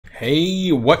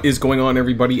Hey, what is going on,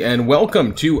 everybody, and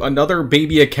welcome to another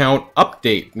baby account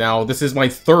update. Now, this is my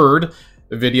third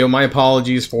video. My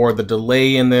apologies for the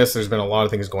delay in this. There's been a lot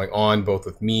of things going on, both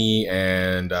with me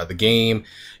and the game,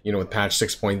 you know, with patch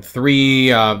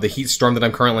 6.3, the heat storm that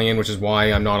I'm currently in, which is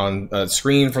why I'm not on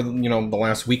screen for, you know, the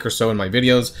last week or so in my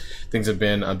videos. Things have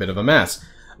been a bit of a mess.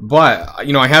 But,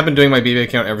 you know, I have been doing my baby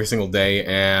account every single day,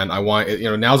 and I want, you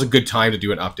know, now's a good time to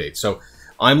do an update. So,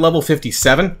 I'm level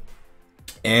 57.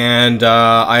 And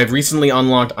I've recently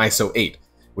unlocked ISO-8,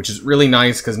 which is really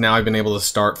nice because now I've been able to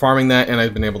start farming that, and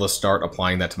I've been able to start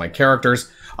applying that to my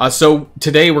characters. So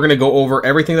today we're going to go over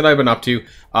everything that I've been up to,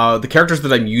 the characters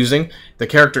that I'm using, the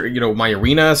character, you know, my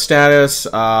arena status,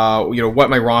 you know,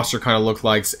 what my roster kind of looks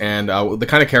like, and the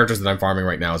kind of characters that I'm farming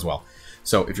right now as well.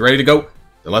 So if you're ready to go,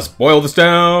 then let's boil this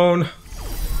down.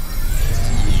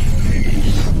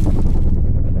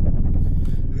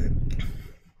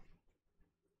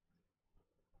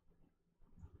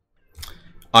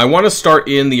 I want to start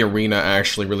in the arena,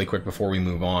 actually, really quick before we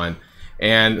move on.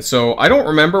 And so, I don't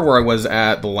remember where I was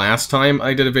at the last time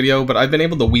I did a video, but I've been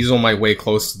able to weasel my way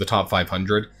close to the top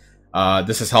 500.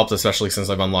 This has helped, especially since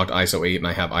I've unlocked ISO-8 and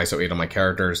I have ISO-8 on my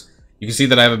characters. You can see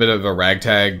that I have a bit of a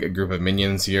ragtag group of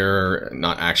minions here.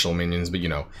 Not actual minions, but, you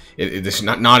know, it's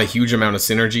not a huge amount of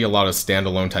synergy, a lot of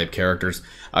standalone type characters.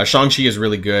 Shang-Chi is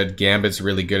really good, Gambit's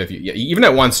really good. If you, even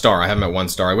at 1 star, I have him at 1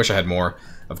 star. I wish I had more,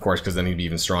 of course, because then he'd be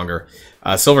even stronger.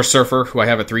 Silver Surfer, who I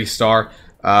have at 3 star.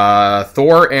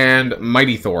 Thor and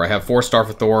Mighty Thor. I have 4 star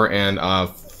for Thor and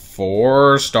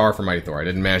 4 star for Mighty Thor. I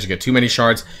didn't manage to get too many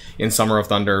shards in Summer of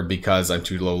Thunder because I'm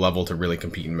too low level to really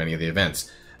compete in many of the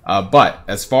events. But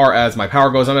as far as my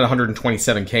power goes, I'm at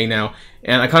 127k now,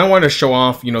 and I kind of wanted to show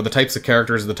off, you know, the types of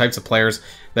characters, the types of players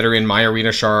that are in my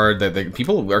arena shard, that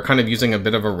people are kind of using a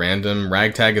bit of a random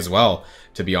ragtag as well,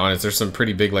 to be honest. There's some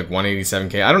pretty big, like,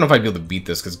 187k. I don't know if I'd be able to beat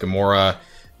this, because Gamora,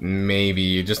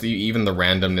 maybe, just even the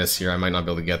randomness here, I might not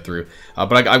be able to get through.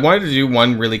 But I wanted to do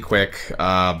one really quick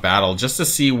battle, just to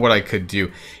see what I could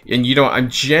do. And, you know, I'm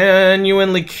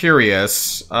genuinely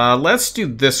curious. Let's do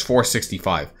this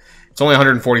 465. It's only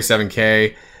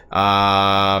 147k.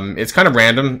 It's kind of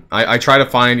random. I try to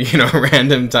find, you know,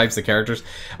 random types of characters.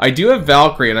 I do have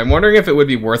Valkyrie, and I'm wondering if it would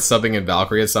be worth subbing in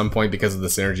Valkyrie at some point because of the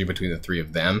synergy between the 3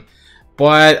 of them.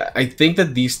 But I think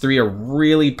that these 3 are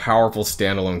really powerful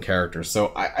standalone characters.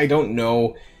 So I don't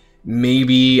know.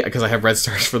 Maybe because I have red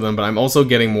stars for them, but I'm also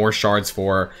getting more shards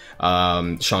for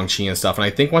Shang-Chi and stuff. And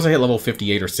I think once I hit level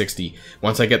 58 or 60,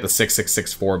 once I get the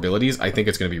 6664 abilities, I think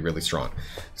it's going to be really strong.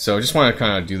 So I just want to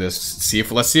kind of do this,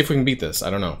 let's see if we can beat this.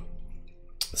 I don't know.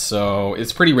 So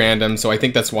it's pretty random, so I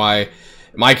think that's why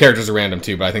my characters are random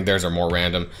too, but I think theirs are more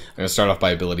random. I'm going to start off by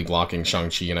ability blocking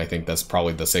Shang-Chi, and I think that's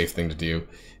probably the safe thing to do.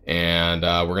 And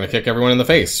we're going to kick everyone in the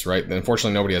face, right?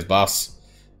 Unfortunately, nobody has buffs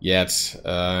yet,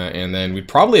 and then we'd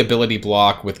probably ability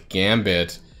block with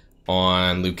Gambit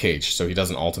on Luke Cage, so he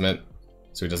doesn't ultimate,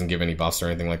 so he doesn't give any buffs or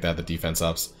anything like that, the defense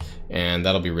ups, and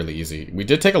that'll be really easy. We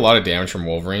did take a lot of damage from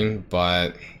Wolverine, but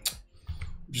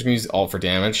I'm just gonna use ult for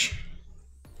damage,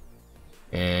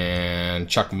 and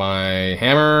chuck my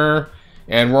hammer,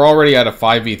 and we're already at a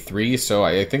 5v3, so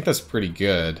I think that's pretty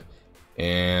good,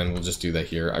 and we'll just do that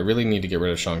here. I really need to get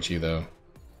rid of Shang-Chi, though.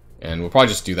 And we'll probably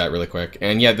just do that really quick.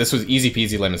 And yeah, this was easy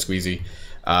peasy lemon squeezy.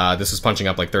 This was punching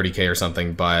up like 30k or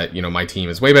something, but, you know, my team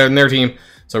is way better than their team.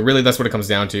 So really, that's what it comes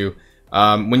down to.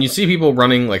 When you see people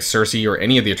running like Cersei or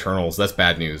any of the Eternals, that's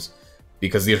bad news.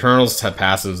 Because the Eternals have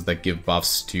passives that give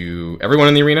buffs to everyone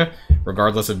in the arena,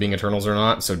 regardless of being Eternals or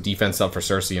not. So defense up for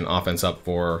Cersei and offense up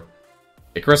for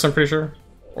Icarus, I'm pretty sure.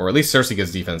 Or at least Cersei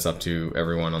gives defense up to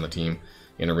everyone on the team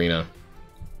in arena.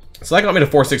 So that got me to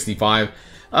 465.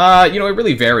 You know, it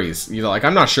really varies. You know, like,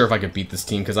 I'm not sure if I could beat this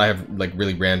team because I have, like,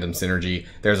 really random synergy.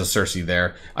 There's a Cersei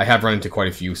there. I have run into quite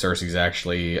a few Cerseis,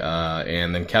 actually,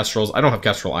 and then Kestrels. I don't have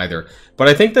Kestrel either. But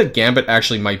I think that Gambit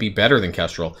actually might be better than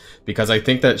Kestrel because I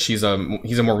think that he's a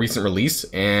more recent release,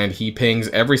 and he pings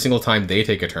every single time they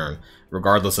take a turn,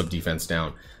 regardless of defense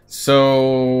down.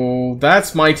 So,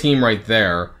 that's my team right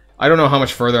there. I don't know how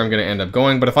much further I'm going to end up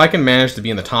going, but if I can manage to be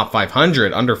in the top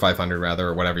 500, under 500 rather,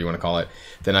 or whatever you want to call it,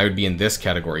 then I would be in this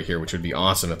category here, which would be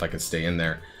awesome if I could stay in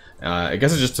there. I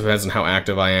guess it just depends on how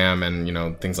active I am and, you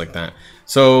know, things like that.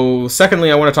 So,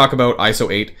 secondly, I want to talk about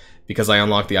ISO-8, because I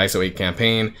unlocked the ISO-8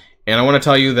 campaign, and I want to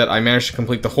tell you that I managed to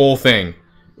complete the whole thing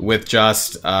with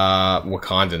just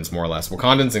Wakandans, more or less.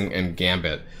 Wakandans and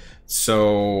Gambit.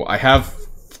 So, I have...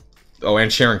 Oh,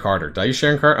 and Sharon Carter. Did I use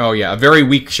Sharon Carter? Oh, yeah, a very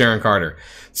weak Sharon Carter.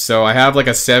 So I have like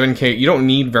a 7k. You don't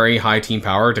need very high team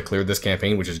power to clear this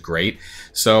campaign, which is great.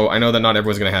 So I know that not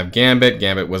everyone's going to have Gambit.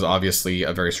 Gambit was obviously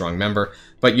a very strong member.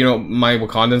 But, you know, my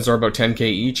Wakandans are about 10k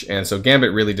each, and so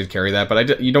Gambit really did carry that,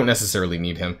 but you don't necessarily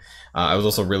need him. I was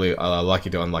also really lucky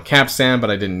to unlock Capstan,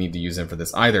 but I didn't need to use him for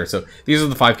this either. So these are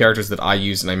the 5 characters that I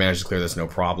used, and I managed to clear this no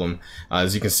problem.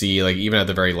 As you can see, like, even at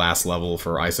the very last level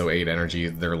for ISO-8 energy,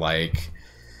 they're like...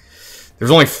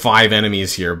 There's only 5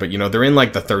 enemies here, but, you know, they're in,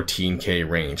 like, the 13k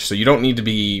range. So you don't need to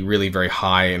be really very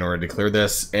high in order to clear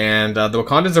this. And the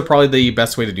Wakandans are probably the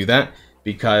best way to do that,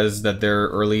 because they're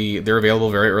available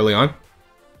very early on.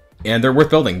 And they're worth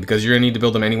building, because you're going to need to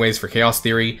build them anyways for Chaos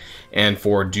Theory and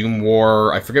for Doom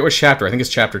War. I forget which chapter. I think it's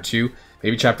chapter 2,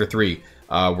 maybe chapter 3,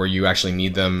 where you actually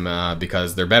need them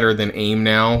because they're better than AIM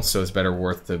now, so it's better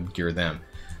worth to gear them.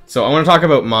 So I want to talk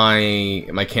about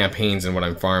my campaigns and what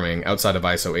I'm farming, outside of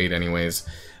ISO-8 anyways.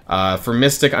 For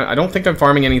Mystic, I don't think I'm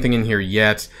farming anything in here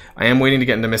yet. I am waiting to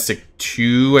get into Mystic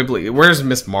 2, I believe. Where's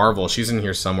Miss Marvel? She's in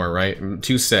here somewhere, right?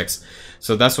 2-6.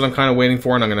 So that's what I'm kind of waiting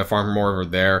for, and I'm going to farm more over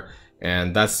there.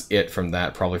 And that's it from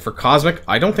that, probably. For Cosmic,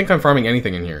 I don't think I'm farming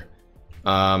anything in here.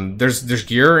 There's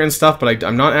gear and stuff, but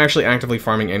I'm not actually actively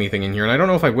farming anything in here, and I don't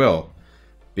know if I will.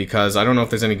 Because I don't know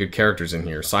if there's any good characters in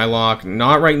here. Psylocke,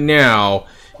 not right now,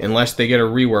 unless they get a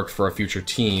rework for a future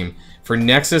team. For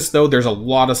Nexus, though, there's a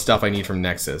lot of stuff I need from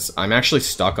Nexus. I'm actually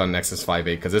stuck on Nexus 5.8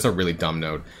 because it's a really dumb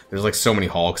node. There's like so many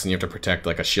Hulks, and you have to protect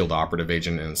like a shield operative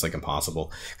agent, and it's like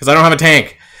impossible. Because I don't have a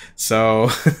tank! So...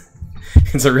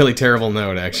 It's a really terrible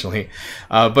node, actually.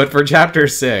 But for Chapter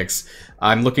 6,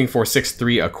 I'm looking for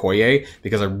 6-3 Okoye,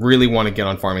 because I really want to get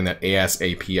on farming that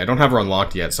ASAP. I don't have her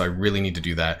unlocked yet, so I really need to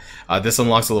do that. This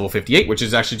unlocks a level 58, which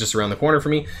is actually just around the corner for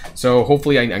me. So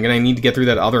hopefully I'm going to need to get through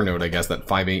that other node, I guess, that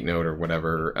 5.8 node or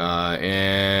whatever.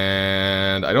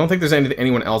 And I don't think there's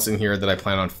anyone else in here that I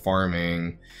plan on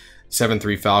farming.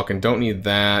 7-3 Falcon, don't need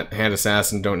that. Hand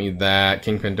Assassin, don't need that.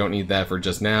 Kingpin, don't need that for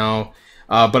just now.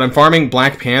 But I'm farming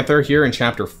Black Panther here in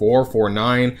Chapter 4,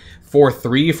 4-9,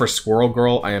 4-3 for Squirrel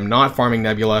Girl. I am not farming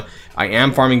Nebula. I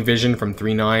am farming Vision from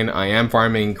 3-9. I am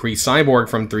farming Kree Cyborg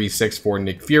from 3-6 for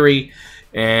Nick Fury.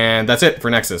 And that's it for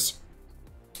Nexus.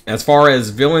 As far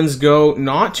as villains go,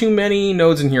 not too many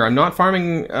nodes in here. I'm not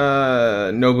farming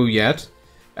Nobu yet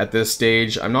at this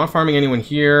stage. I'm not farming anyone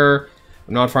here.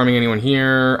 I'm not farming anyone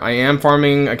here. I am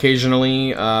farming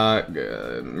occasionally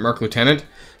Merc Lieutenant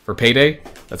for Payday.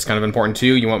 That's kind of important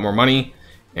too. You want more money.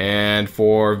 And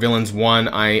for Villains 1,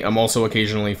 I am also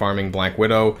occasionally farming Black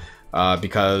Widow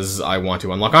because I want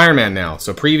to unlock Iron Man now.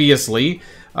 So previously,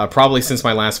 probably since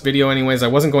my last video anyways, I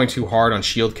wasn't going too hard on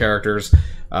S.H.I.E.L.D. characters.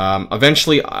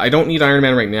 Eventually, I don't need Iron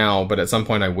Man right now, but at some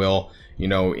point I will. You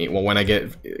know, well, when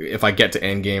if I get to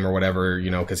Endgame or whatever,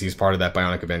 you know, because he's part of that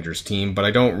Bionic Avengers team, but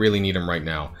I don't really need him right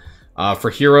now. For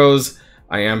heroes,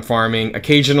 I am farming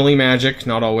occasionally Magic,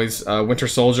 not always. Winter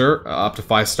Soldier, up to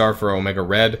 5-star for Omega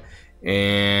Red,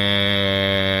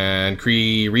 and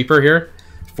Kree Reaper here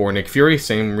for Nick Fury,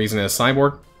 same reason as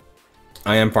Cyborg.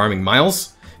 I am farming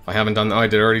Miles. If I haven't done, oh, I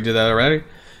already did that already,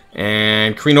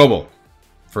 and Kree Noble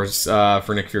for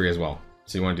Nick Fury as well.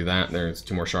 So you want to do that? There's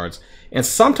 2 more shards. And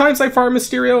sometimes I farm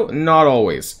Mysterio, not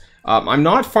always. I'm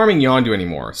not farming Yondu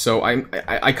anymore, so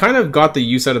I kind of got the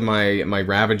use out of my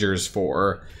Ravagers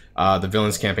for the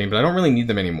Villains campaign, but I don't really need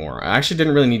them anymore. I actually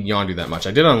didn't really need Yondu that much.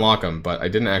 I did unlock him, but I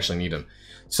didn't actually need him.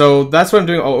 So that's what I'm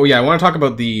doing. Oh yeah, I want to talk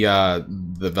about the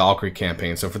Valkyrie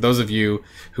campaign. So for those of you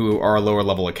who are a lower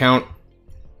level account,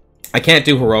 I can't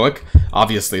do Heroic,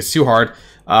 obviously. It's too hard.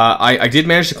 I did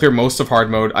manage to clear most of hard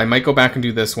mode. I might go back and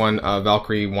do this one,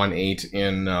 Valkyrie 1.8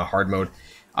 in hard mode.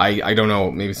 I don't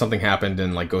know, maybe something happened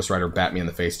and like Ghost Rider bat me in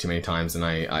the face too many times and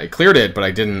I cleared it, but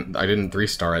I didn't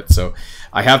 3-star it. So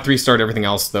I have 3-starred everything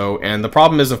else though, and the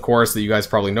problem is, of course, that you guys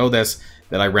probably know this,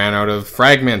 that I ran out of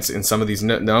fragments in some of these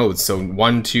nodes. So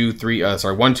 1, 2,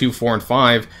 4, and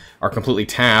 5 are completely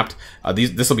tapped.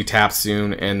 This will be tapped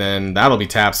soon, and then that'll be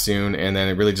tapped soon, and then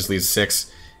it really just leaves 6,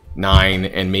 9,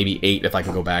 and maybe 8 if I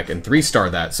can go back and 3-star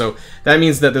that. So that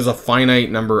means that there's a finite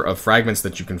number of fragments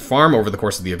that you can farm over the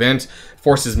course of the event.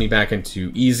 Forces me back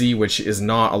into easy, which is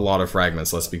not a lot of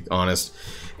fragments, let's be honest.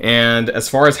 And as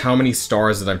far as how many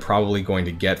stars that I'm probably going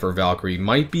to get for Valkyrie,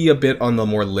 might be a bit on the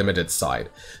more limited side.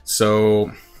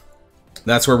 So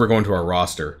that's where we're going to our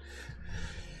roster.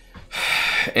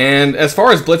 And as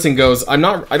far as blitzing goes, I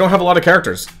don't have a lot of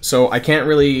characters, so I can't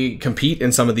really compete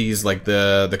in some of these, like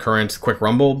the current Quick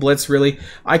Rumble blitz, really.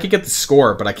 I could get the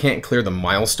score, but I can't clear the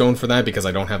milestone for that because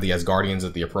I don't have the Asgardians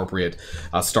at the appropriate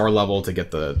star level to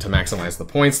get to maximize the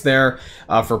points there.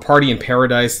 For Party in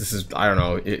Paradise, this is, I don't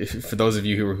know, for those of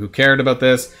you who cared about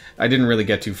this, I didn't really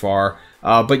get too far.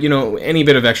 But, you know, any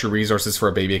bit of extra resources for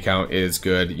a baby account is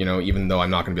good, you know, even though I'm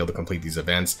not going to be able to complete these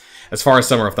events. As far as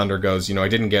Summer of Thunder goes, you know, I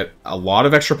didn't get a lot of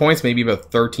of extra points, maybe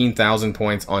about 13,000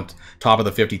 points on top of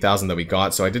the 50,000 that we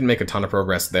got, so I didn't make a ton of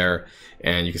progress there.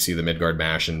 And you can see the Midgard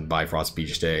Mash and Bifrost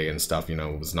Beach Day and stuff, you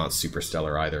know, was not super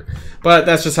stellar either. But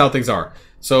that's just how things are.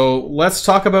 So let's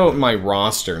talk about my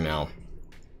roster now.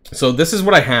 So this is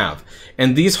what I have.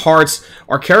 And these hearts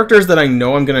are characters that I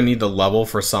know I'm going to need to level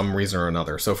for some reason or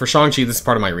another. So for Shang-Chi, this is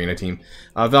part of my arena team.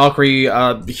 Valkyrie,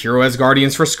 Hero as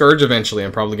Guardians for Scourge eventually.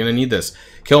 I'm probably going to need this.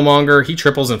 Killmonger, he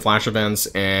triples in flash events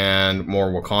and more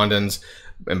Wakandans.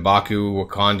 M'Baku,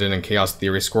 Wakandan, and Chaos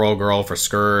Theory. Squirrel Girl for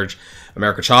Scourge.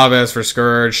 America Chavez for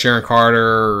Scourge. Sharon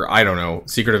Carter, I don't know.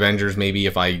 Secret Avengers maybe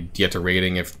if I get to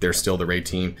raiding, if they're still the raid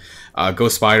team.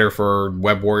 Ghost Spider for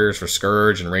Web Warriors for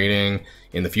Scourge and raiding.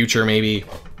 In the future, maybe.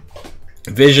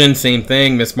 Vision, same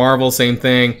thing. Miss Marvel, same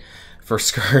thing for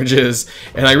Scourges.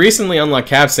 And I recently unlocked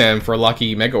Capsam for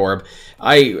Lucky Mega Orb.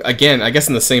 I guess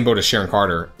in the same boat as Sharon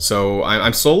Carter. So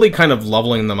I'm slowly kind of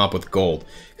leveling them up with gold.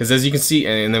 Because as you can see,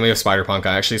 and then we have Spider-Punk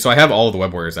actually. So I have all of the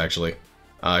Web Warriors actually.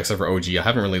 Except for OG. I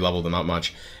haven't really leveled them up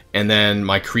much. And then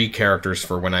my Kree characters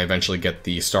for when I eventually get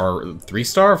the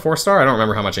 3-star, 4-star? I don't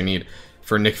remember how much I need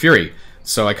for Nick Fury.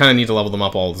 So I kind of need to level them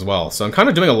up all as well. So I'm kind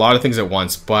of doing a lot of things at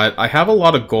once, but I have a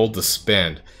lot of gold to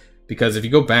spend. Because if you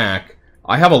go back,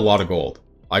 I have a lot of gold.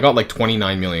 I got like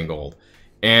 29 million gold.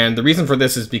 And the reason for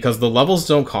this is because the levels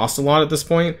don't cost a lot at this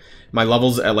point. My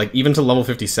levels at like, even to level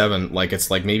 57, like it's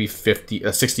like maybe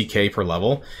 60k per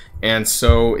level. And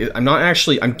so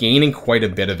I'm gaining quite a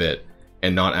bit of it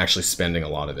and not actually spending a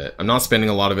lot of it. I'm not spending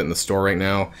a lot of it in the store right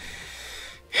now.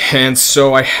 And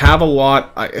so I have a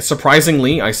lot,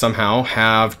 surprisingly, I somehow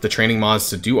have the training mods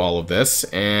to do all of this,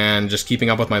 and just keeping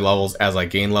up with my levels as I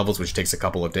gain levels, which takes a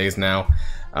couple of days now,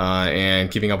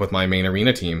 and keeping up with my main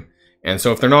arena team. And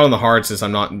so if they're not on the hearts, they're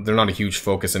not a huge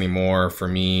focus anymore for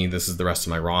me. This is the rest of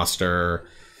my roster.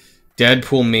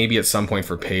 Deadpool maybe at some point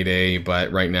for Payday,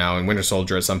 but right now, and Winter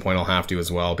Soldier at some point I'll have to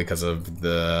as well because of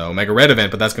the Omega Red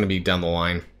event, but that's going to be down the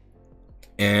line.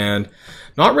 And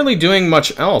not really doing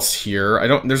much else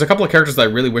here. There's a couple of characters that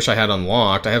I really wish I had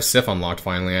unlocked. I have Sif unlocked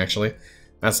finally, actually.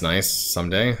 That's nice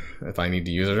someday, if I need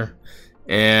to use her.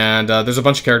 And there's a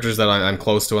bunch of characters that I'm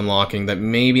close to unlocking that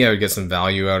maybe I would get some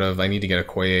value out of. I need to get a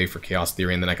Okoye for Chaos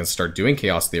Theory, and then I can start doing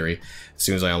Chaos Theory as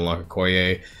soon as I unlock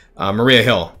Okoye. Maria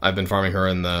Hill, I've been farming her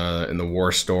in the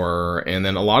War Store, and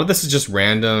then a lot of this is just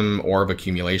random orb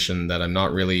accumulation that I'm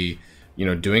not really,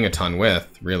 doing a ton with,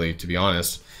 really, to be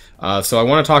honest. So I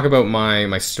want to talk about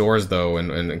my stores, though,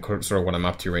 and sort of what I'm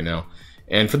up to right now.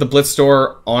 And for the Blitz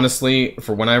store, honestly,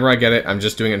 for whenever I get it, I'm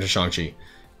just doing it to Shang-Chi.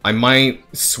 I might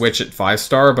switch at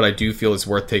 5-star, but I do feel it's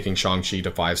worth taking Shang-Chi to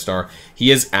 5-star.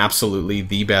 He is absolutely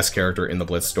the best character in the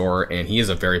Blitz store, and he is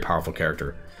a very powerful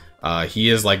character. He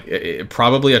is like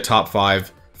probably a top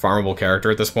 5 farmable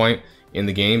character at this point in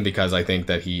the game, because I think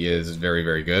that he is very,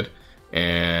 very good.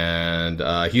 And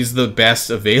he's the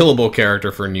best available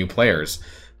character for new players.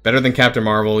 Better than Captain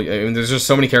Marvel. I mean, there's just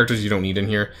so many characters you don't need in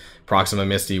here. Proxima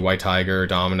Misty, White Tiger,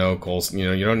 Domino, Coles,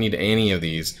 you don't need any of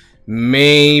these.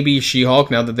 Maybe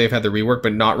She-Hulk now that they've had the rework,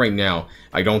 but not right now.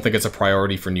 I don't think it's a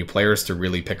priority for new players to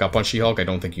really pick up on She-Hulk. I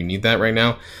don't think you need that right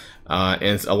now.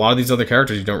 And a lot of these other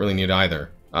characters you don't really need either.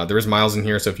 There is Miles in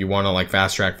here, so if you want to like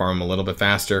fast track farm him a little bit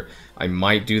faster, I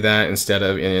might do that instead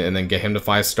of, and then get him to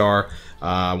 5-star.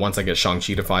 Once I get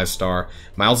Shang-Chi to 5-star.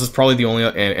 Miles is probably the only,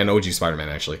 and OG Spider-Man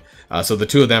actually. So the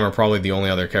two of them are probably the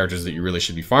only other characters that you really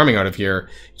should be farming out of here.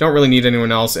 You don't really need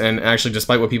anyone else, and actually,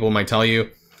 despite what people might tell you,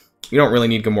 you don't really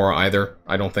need Gamora either,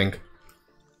 I don't think.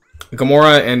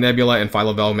 Gamora and Nebula and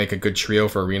Phyla-Vell make a good trio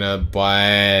for Arena,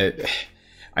 but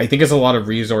I think it's a lot of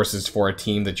resources for a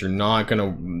team that you're not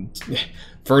gonna...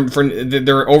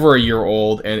 they're over a year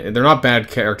old, and they're not bad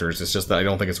characters, it's just that I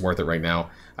don't think it's worth it right now.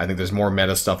 I think there's more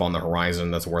meta stuff on the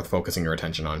horizon that's worth focusing your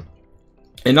attention on.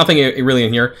 And nothing really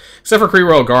in here, except for Kree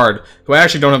Royal Guard, who I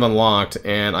actually don't have unlocked,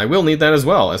 and I will need that as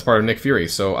well as part of Nick Fury,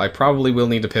 so I probably will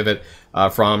need to pivot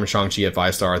from Shang-Chi at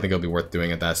 5-star. I think it'll be worth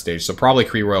doing at that stage. So probably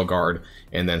Kree Royal Guard,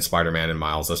 and then Spider-Man and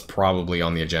Miles. That's probably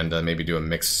on the agenda. Maybe do a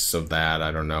mix of that,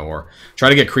 I don't know, or try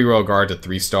to get Kree Royal Guard to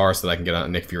 3-star so that I can get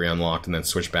Nick Fury unlocked, and then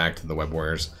switch back to the Web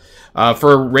Warriors.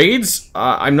 For raids,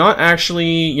 I'm not actually...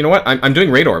 You know what? I'm doing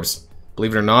raid orbs.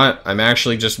 Believe it or not, I'm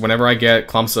actually just... Whenever I get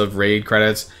clumps of raid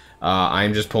credits...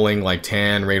 I'm just pulling like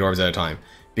 10 raid orbs at a time,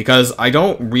 because I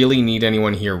don't really need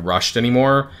anyone here rushed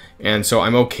anymore, and so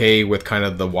I'm okay with kind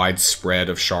of the widespread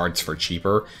of shards for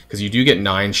cheaper, because you do get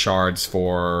 9 shards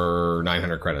for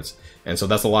 900 credits, and so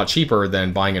that's a lot cheaper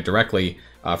than buying it directly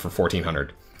for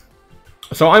 1400.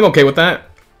 So I'm okay with that.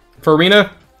 For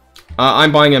Arena,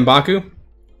 I'm buying M'Baku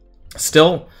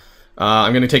still.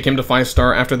 I'm going to take him to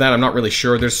 5-star after that. I'm not really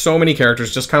sure. There's so many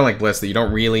characters, just kind of like Blitz, that you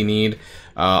don't really need.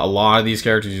 A lot of these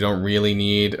characters you don't really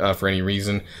need for any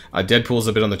reason. Deadpool's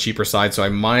a bit on the cheaper side, so I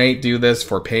might do this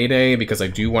for Payday because I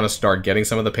do want to start getting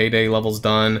some of the Payday levels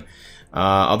done.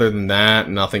 Other than that,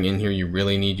 nothing in here you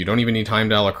really need. You don't even need Time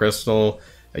Dollar Crystal.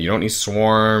 You don't need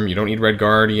Swarm. You don't need Red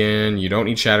Guardian. You don't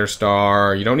need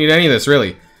Shatterstar. You don't need any of this,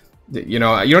 really. You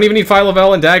know, you don't even need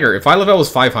Phyla-Vell and Dagger. If Phyla-Vell was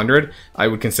 500, I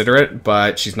would consider it,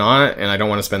 but she's not, and I don't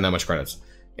want to spend that much credits.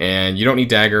 And you don't need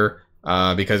Dagger,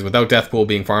 because without Deathpool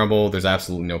being farmable, there's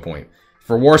absolutely no point.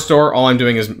 For War Store, all I'm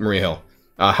doing is Maria Hill.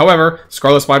 However,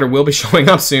 Scarlet Spider will be showing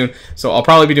up soon, so I'll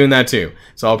probably be doing that too.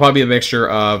 So I'll probably be a mixture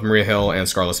of Maria Hill and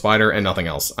Scarlet Spider and nothing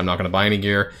else. I'm not going to buy any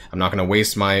gear. I'm not going to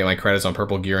waste my credits on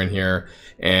purple gear in here,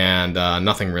 and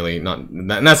nothing really.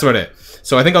 And that's about it.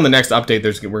 So I think on the next update,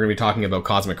 we're going to be talking about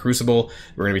Cosmic Crucible.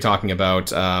 We're going to be talking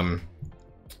about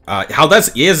how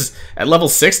that is at level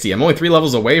 60. I'm only 3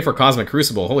 levels away for Cosmic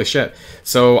Crucible. Holy shit.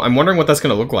 So I'm wondering what that's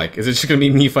going to look like. Is it just going to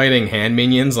be me fighting hand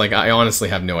minions? Like, I honestly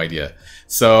have no idea.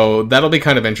 So that'll be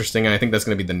kind of interesting, and I think that's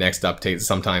going to be the next update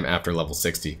sometime after level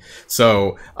 60.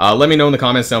 So let me know in the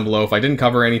comments down below if I didn't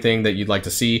cover anything that you'd like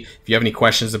to see. If you have any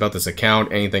questions about this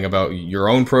account, anything about your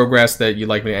own progress that you'd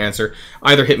like me to answer,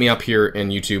 either hit me up here in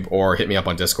YouTube or hit me up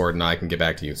on Discord and I can get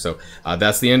back to you. So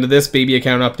that's the end of this baby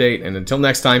account update, and until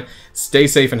next time, stay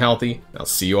safe and healthy. I'll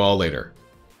see you all later.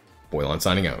 Boilon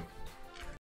signing out.